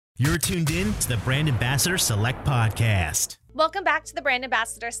You're tuned in to the Brand Ambassador Select Podcast. Welcome back to the Brand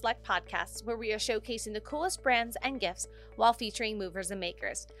Ambassador Select Podcast, where we are showcasing the coolest brands and gifts while featuring movers and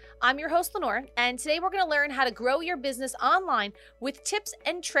makers. I'm your host, Lenore, and today we're going to learn how to grow your business online with tips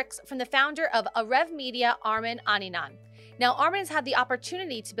and tricks from the founder of Arev Media, Armin Aninan. Now, Armin has had the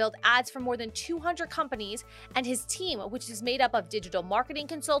opportunity to build ads for more than 200 companies, and his team, which is made up of digital marketing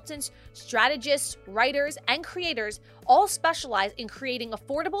consultants, strategists, writers, and creators, all specialize in creating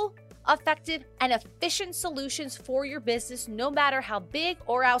affordable, effective, and efficient solutions for your business, no matter how big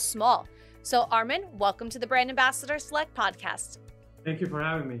or how small. So, Armin, welcome to the Brand Ambassador Select Podcast. Thank you for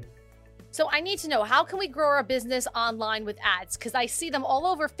having me. So I need to know, how can we grow our business online with ads? Because I see them all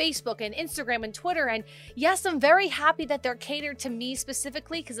over Facebook and Instagram and Twitter. And yes, I'm very happy that they're catered to me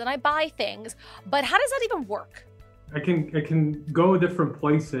specifically because then I buy things. But how does that even work? I can go different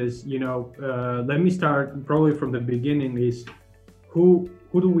places. Let me start probably from the beginning. Is who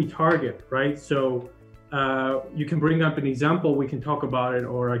do we target, right? So you can bring up an example. We can talk about it,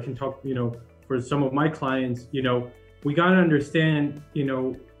 or I can talk. For some of my clients, we gotta understand.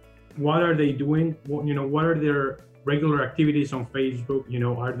 What are they doing? What are their regular activities on Facebook?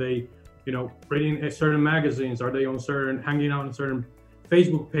 Are they, reading certain magazines? Are they hanging out on certain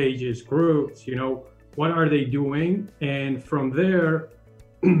Facebook pages, groups? What are they doing? And from there,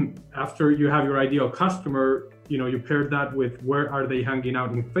 after you have your ideal customer, you pair that with where are they hanging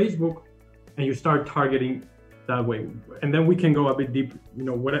out in Facebook, and you start targeting that way. And then we can go a bit deep,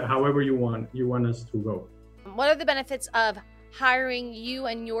 however you want us to go. What are the benefits of hiring you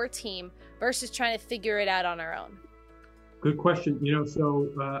and your team versus trying to figure it out on our own? Good question. So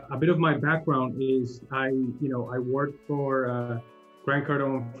a bit of my background is I worked for Grant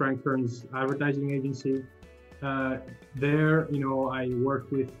Cardone and Frank Kern's advertising agency. There, I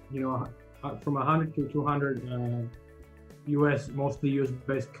worked with, from 100 to 200 mostly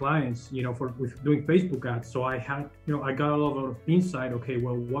US-based clients, with doing Facebook ads. So I had, I got a lot of insight. Okay,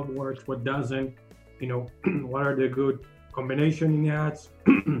 well, what works, what doesn't, what are the good combination in ads,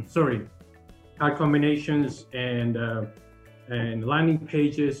 ad combinations and landing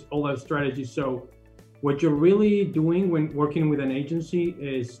pages, all that strategy. So what you're really doing when working with an agency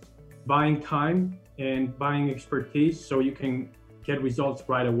is buying time and buying expertise so you can get results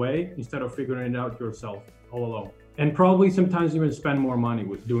right away instead of figuring it out yourself all alone. And probably sometimes even spend more money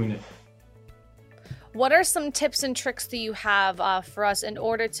with doing it. What are some tips and tricks that you have for us in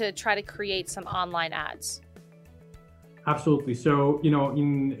order to try to create some online ads? Absolutely. So, we're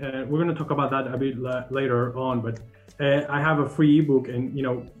going to talk about that a bit later on, but I have a free ebook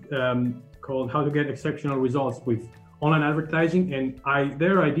called How to Get Exceptional Results with Online Advertising. And I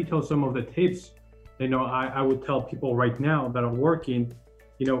detail some of the tips, I would tell people right now that are working.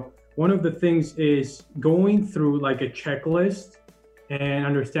 One of the things is going through like a checklist and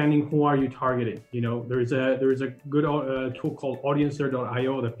understanding who are you targeting. There's a good tool called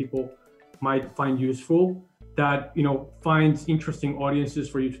Audiencer.io that people might find useful, that finds interesting audiences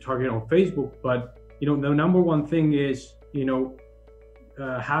for you to target on Facebook. But the number one thing is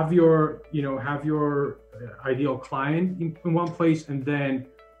have your ideal client in one place, and then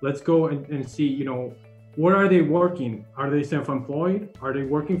let's go and see where are they working? Are they self-employed? Are they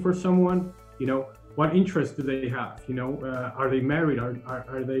working for someone? What interests do they have? Are they married?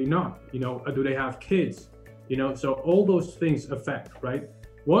 Are they not? Do they have kids? So all those things affect, right?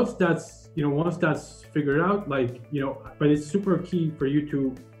 Once that's figured out, but it's super key for you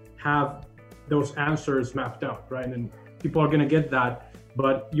to have those answers mapped out, right? And people are gonna get that.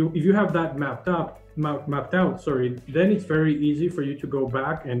 But if you have that mapped out, then it's very easy for you to go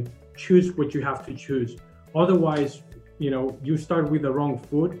back and choose what you have to choose. Otherwise, you start with the wrong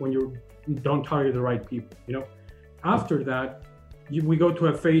foot when you don't target the right people. After that, we go to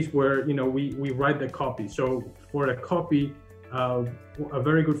a phase where we write the copy. So for the copy, a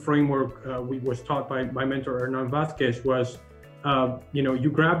very good framework was taught by my mentor Hernan Vasquez was, you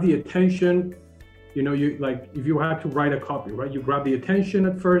grab the attention. If you had to write a copy, right? You grab the attention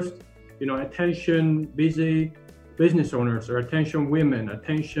at first. Attention busy business owners, or attention women,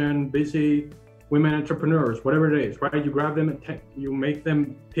 attention busy women entrepreneurs, whatever it is, right? You grab them, you make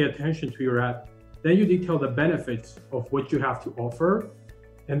them pay attention to your ad. Then you detail the benefits of what you have to offer.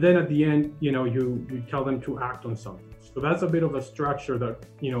 And then at the end, you tell them to act on something. So that's a bit of a structure that,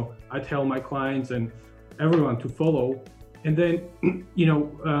 I tell my clients and everyone to follow. And then,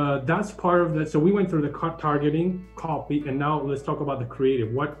 that's part of that. So we went through the targeting, copy, and now let's talk about the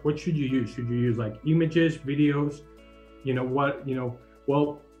creative. What should you use? Should you use like images, videos?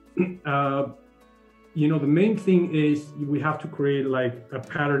 The main thing is we have to create like a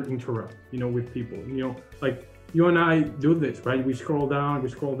pattern interrupt, with people, like you and I do this, right? We scroll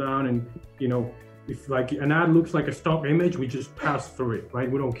down, and if like an ad looks like a stock image, we just pass through it, right?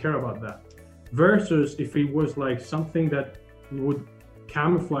 We don't care about that. Versus if it was like something that would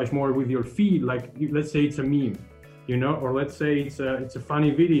camouflage more with your feed, like let's say it's a meme, or let's say it's a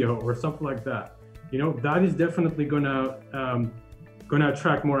funny video or something like that. That is definitely gonna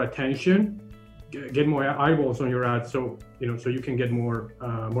attract more attention, get more eyeballs on your ad, so you can get more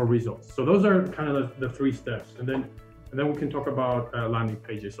results. So those are kind of the 3 steps, and then we can talk about landing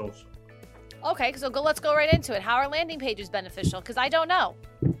pages also. Okay, so let's go right into it. How are landing pages beneficial? Because I don't know.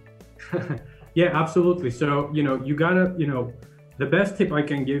 Yeah, absolutely. So you gotta the best tip I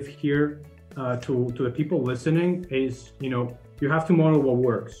can give here to the people listening is you have to model what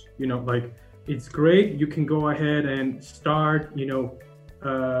works. Like it's great. You can go ahead and start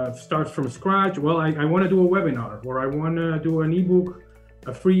from scratch. Well, I want to do a webinar, or I want to do an ebook,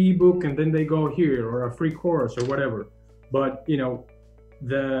 a free ebook, and then they go here, or a free course or whatever. But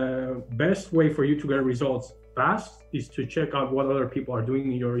the best way for you to get results fast is to check out what other people are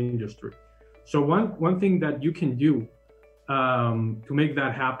doing in your industry. So one thing that you can do to make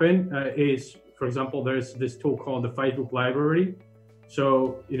that happen is, for example, there's this tool called the Facebook Library.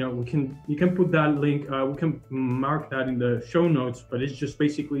 So you can put that link. We can mark that in the show notes. But it's just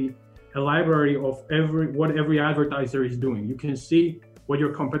basically a library of what every advertiser is doing. You can see what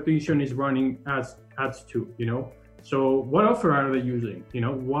your competition is running ads to. So what offer are they using?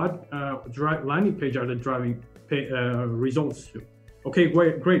 What landing page are they driving results to? Okay,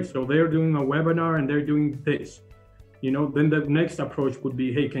 great. So they're doing a webinar and they're doing this. Then the next approach would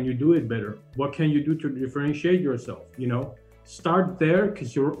be, hey, can you do it better? What can you do to differentiate yourself? Start there,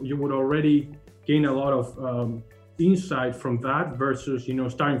 because you would already gain a lot of insight from that versus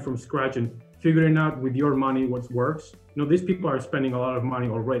starting from scratch and figuring out with your money what works. These people are spending a lot of money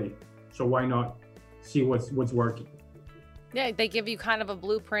already, so why not see what's working? Yeah, they give you kind of a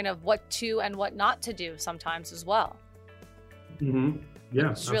blueprint of what to and what not to do sometimes as well. Mm-hmm.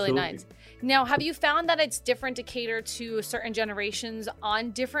 Yeah, it's really nice. Now, have you found that it's different to cater to certain generations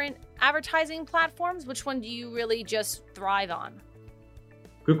on different advertising platforms? Which one do you really just thrive on?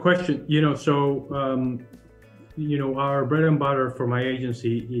 Good question. So our bread and butter for my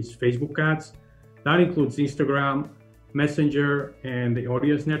agency is Facebook ads. That includes Instagram, Messenger, and the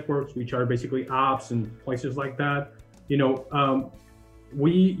audience networks, which are basically apps and places like that.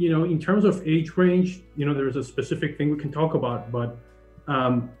 We, in terms of age range, there's a specific thing we can talk about, but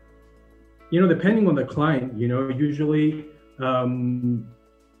depending on the client, usually 40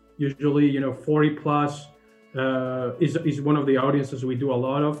 plus is one of the audiences we do a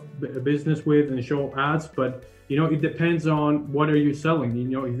lot of business with and show ads. But it depends on what are you selling. If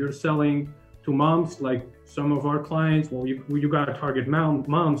you're selling to moms, like some of our clients, well, you got to target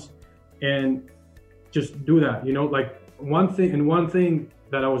moms and just do that. Like one thing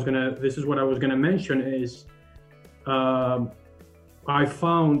that this is what I was gonna mention is I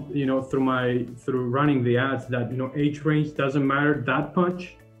found through running the ads that age range doesn't matter that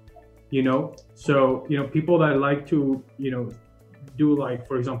much. So people that like to do, like,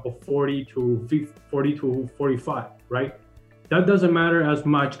 for example, 40 to 45, right? That doesn't matter as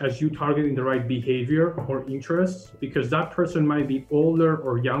much as you targeting the right behavior or interests, because that person might be older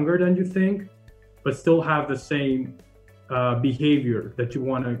or younger than you think, but still have the same behavior that you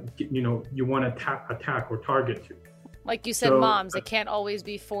want to attack or target to. Like you said, moms, it can't always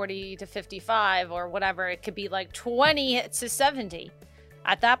be 40 to 55 or whatever. It could be like 20 to 70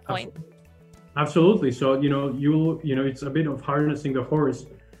 at that point. Absolutely. So, it's a bit of harnessing the horse.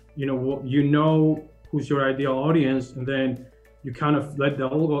 Who's your ideal audience, and then you kind of let the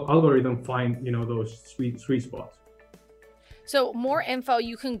algorithm find, those sweet spots. So more info,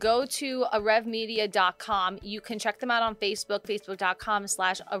 you can go to arevmedia.com. You can check them out on Facebook,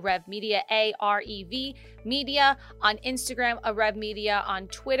 facebook.com/arevmedia, AREV Media, on Instagram, arevmedia, on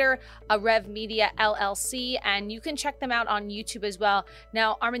Twitter, arevmedia LLC, and you can check them out on YouTube as well.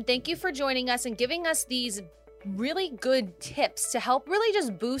 Now, Armin, thank you for joining us and giving us these really good tips to help really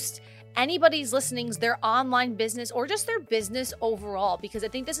just boost anybody's listening's their online business or just their business overall, because I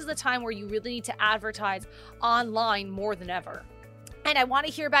think this is the time where you really need to advertise online more than ever. And I want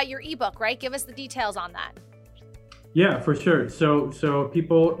to hear about your ebook, right? Give us the details on that. Yeah, for sure. So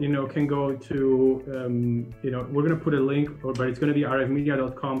people, can go to, we're going to put a link, but it's going to be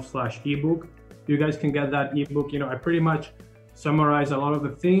arevmedia.com/ebook. You guys can get that ebook. I pretty much summarize a lot of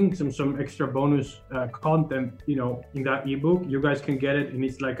the things and some extra bonus content, in that ebook. You guys can get it, and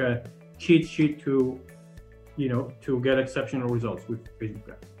it's like a cheat sheet to get exceptional results with Facebook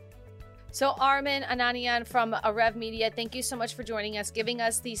ads. So Armin Ananian from Arev Media, thank you so much for joining us, giving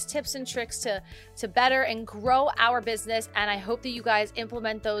us these tips and tricks to better and grow our business. And I hope that you guys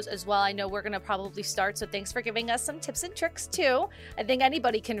implement those as well. I know we're going to probably start. So thanks for giving us some tips and tricks too. I think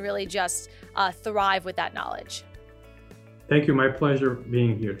anybody can really just thrive with that knowledge. Thank you. My pleasure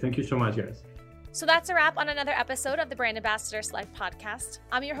being here. Thank you so much, guys. So that's a wrap on another episode of the Brand Ambassador Select podcast.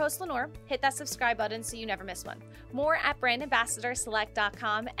 I'm your host, Lenore. Hit that subscribe button so you never miss one. More at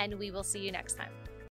brandambassadorselect.com, and we will see you next time.